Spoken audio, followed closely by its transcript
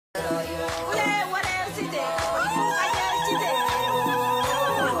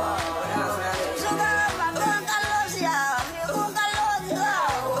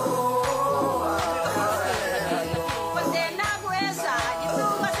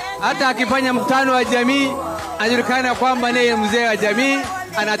Hata akifanya mkutano wa jamii anajulikana kwamba ni mzee wa jamii,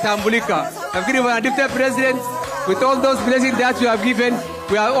 anatambulika. Nafikiri bwana Deputy President, with all those blessings that you have given,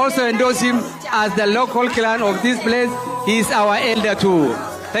 we have also endorsed him as the local clan of this place. He is our elder too.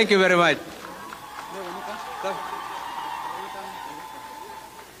 Thank you very much.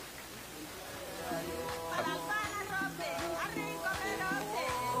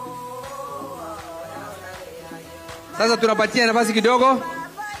 Sasa tunapatia nafasi kidogo.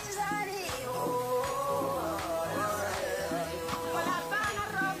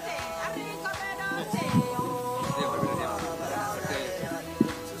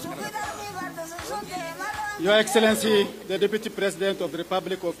 Your Excellency, the Deputy President of the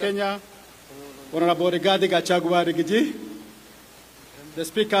Republic of Kenya, Honorable Rigathi Gachagua Rigiji, the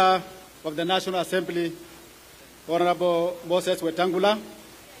Speaker of the National Assembly, Honorable Moses Wetangula,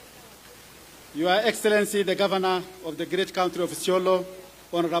 Your Excellency, the Governor of the great country of Isiolo,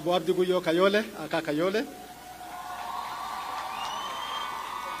 Honorable Abdiguyo Kayole, Aka Kayole,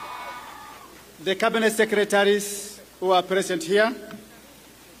 the Cabinet Secretaries who are present here,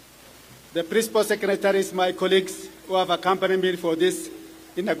 the Principal Secretaries, my colleagues who have accompanied me for this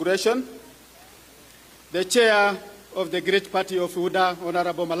inauguration, the Chair of the great party of UDA,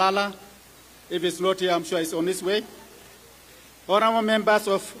 Honorable Malala, if he's not here, I'm sure he's on his way, honorable members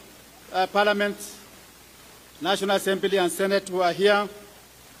of Parliament, National Assembly and Senate who are here,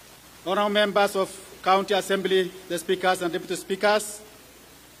 honorable members of County Assembly, the Speakers and Deputy Speakers,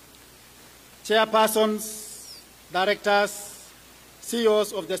 chairpersons, directors,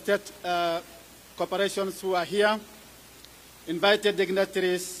 CEOs of the state corporations who are here, invited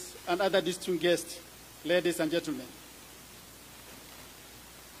dignitaries and other distinguished guests, ladies and gentlemen.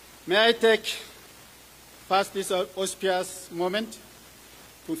 May I take first this auspicious moment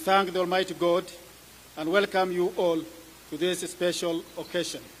to thank the Almighty God and welcome you all to this special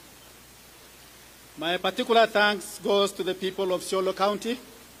occasion. My particular thanks goes to the people of Isiolo County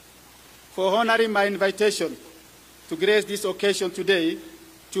for honoring my invitation to grace this occasion today,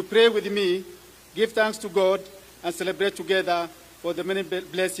 to pray with me, give thanks to God, and celebrate together for the many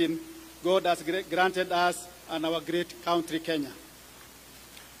blessings God has granted us and our great country, Kenya.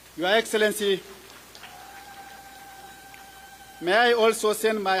 Your Excellency, may I also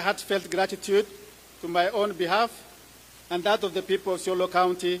send my heartfelt gratitude to my own behalf and that of the people of Isiolo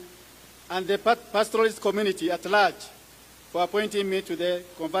County and the pastoralist community at large for appointing me to the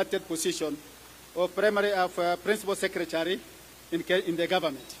converted position of Principal Secretary in the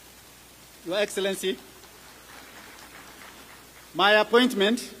government. Your Excellency, my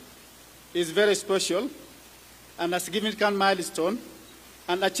appointment is very special and a significant milestone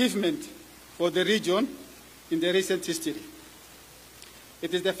and achievement for the region in the recent history.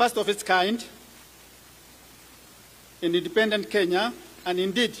 It is the first of its kind in independent Kenya, and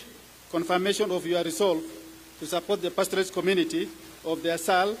indeed confirmation of your resolve to support the pastoralist community of the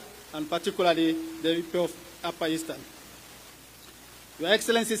Asal and particularly the people of Upper Eastern. Your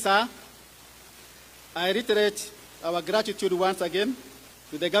Excellency, sir, I reiterate our gratitude once again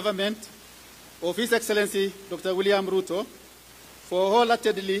to the government of His Excellency Dr. William Ruto for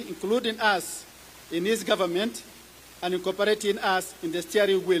wholeheartedly including us in his government and incorporating us in the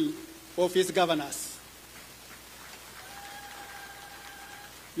steering wheel of his governance.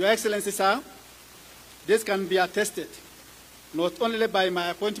 Your Excellency, sir, this can be attested not only by my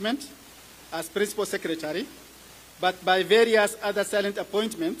appointment as Principal Secretary, but by various other silent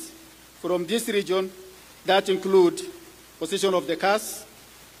appointments from this region that include position of the CAS,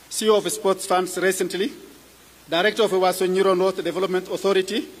 CEO of Sports Funds recently, Director of Wasonyiro North Development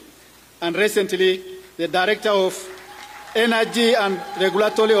Authority, and recently the Director of Energy and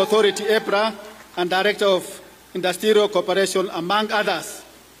Regulatory Authority, EPRA, and Director of Industrial Corporation, among others,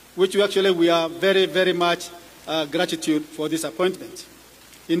 which we are very, very much gratitude for this appointment.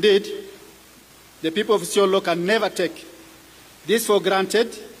 Indeed, the people of Isiolo can never take this for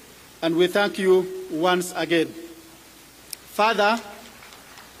granted, and we thank you once again. Further,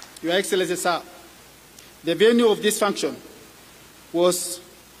 Your Excellency, sir, the venue of this function was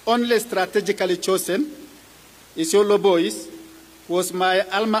only strategically chosen. Isiolo Boys was my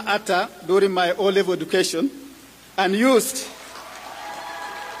alma mater during my O-level education and used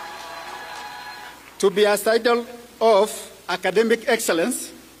to be a symbol of academic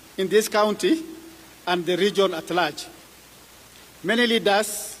excellence in this county and the region at large. Many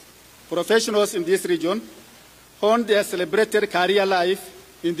leaders, professionals in this region, honed their celebrated career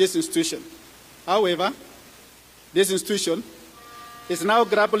life in this institution. However, this institution is now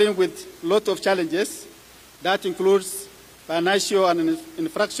grappling with a lot of challenges that includes financial and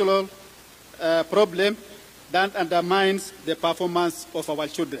infrastructural problems that undermines the performance of our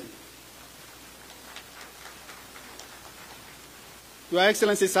children. Your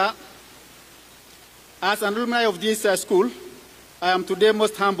Excellency, sir, as an alumni of this school, I am today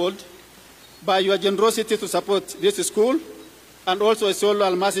most humbled by your generosity to support this school and also Isiolo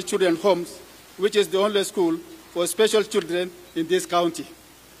Almasi Children's Homes, which is the only school for special children in this county.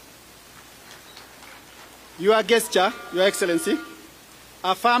 Your gesture, Your Excellency,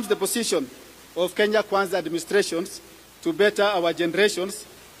 affirms the position of Kenya Kwanza administrations to better our generations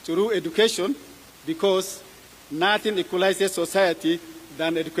through education, because nothing equalizes society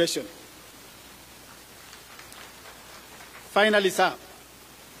than education. Finally, sir,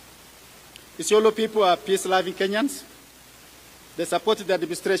 Isiolo people are peace-loving Kenyans. They support the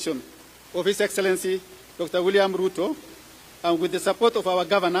administration of His Excellency Dr. William Ruto, and with the support of our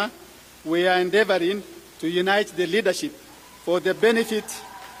governor, we are endeavoring to unite the leadership for the benefit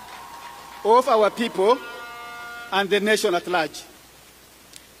of our people and the nation at large.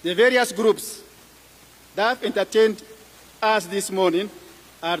 The various groups that have entertained us this morning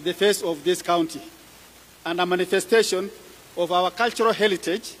are the face of this county and a manifestation of our cultural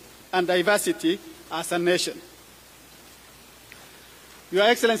heritage and diversity as a nation. Your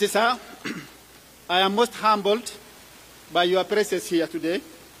Excellency, sir, I am most humbled by your presence here today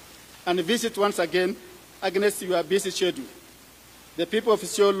and visit once again against your busy schedule. The people of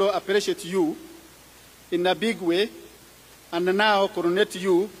Isiolo appreciate you in a big way, and now coronate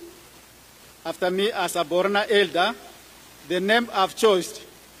you after me as a Borana elder. The name I've chosen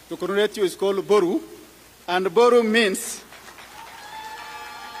to coronate you is called BORU, and BORU means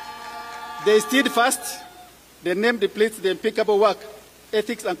the steadfast. The name depicts the impeccable work,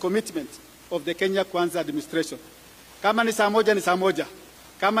 ethics, and commitment of the Kenya Kwanza administration. Kama ni saa moja ni saa moja,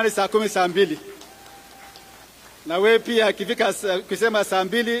 kama ni saa kumi saa mbili. Na wewe pia akifika kusema saa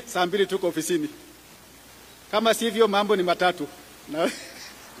mbili tuko ofisini. Kama sivyo mambo ni matatu.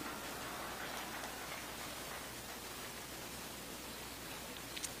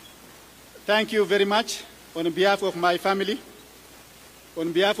 Thank you very much on behalf of my family,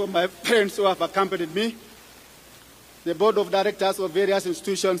 on behalf of my friends who have accompanied me, the board of directors of various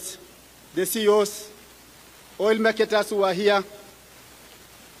institutions, the CEOs, oil marketers who are here,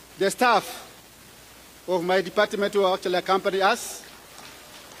 the staff of my department who actually accompany us.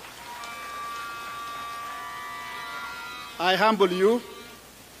 I humble you,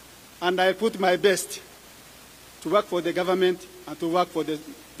 and I put my best to work for the government and to work for the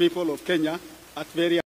people of Kenya at various